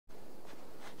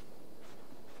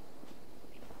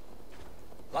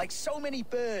Like so many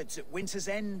birds at winter's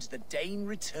end, the Dane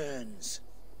returns.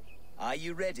 Are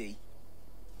you ready?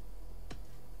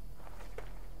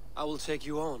 I will take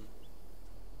you on.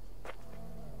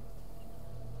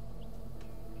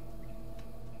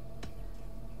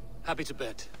 Happy to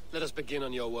bet. Let us begin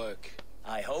on your work.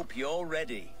 I hope you're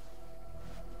ready.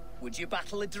 Would you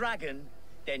battle a dragon?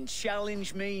 Then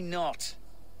challenge me not.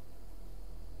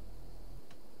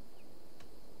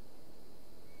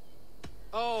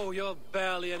 Oh, you're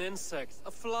barely an insect.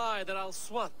 A fly that I'll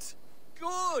swat.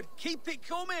 Good! Keep it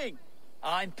coming!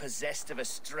 I'm possessed of a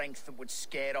strength that would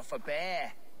scare off a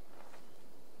bear.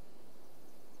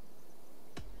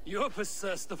 You're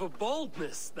possessed of a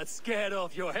boldness that scared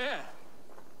off your hair.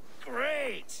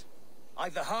 Great!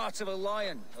 I've the heart of a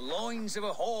lion, the loins of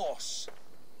a horse.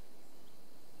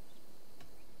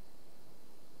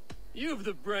 You've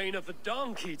the brain of a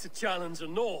donkey to challenge a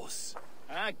Norse.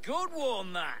 A good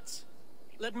one, that!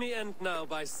 Let me end now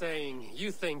by saying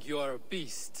you think you're a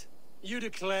beast. You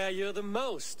declare you're the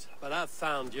most, but I've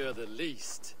found you're the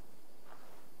least.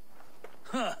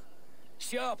 Huh.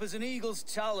 Sharp as an eagle's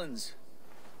talons.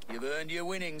 You've earned your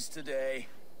winnings today.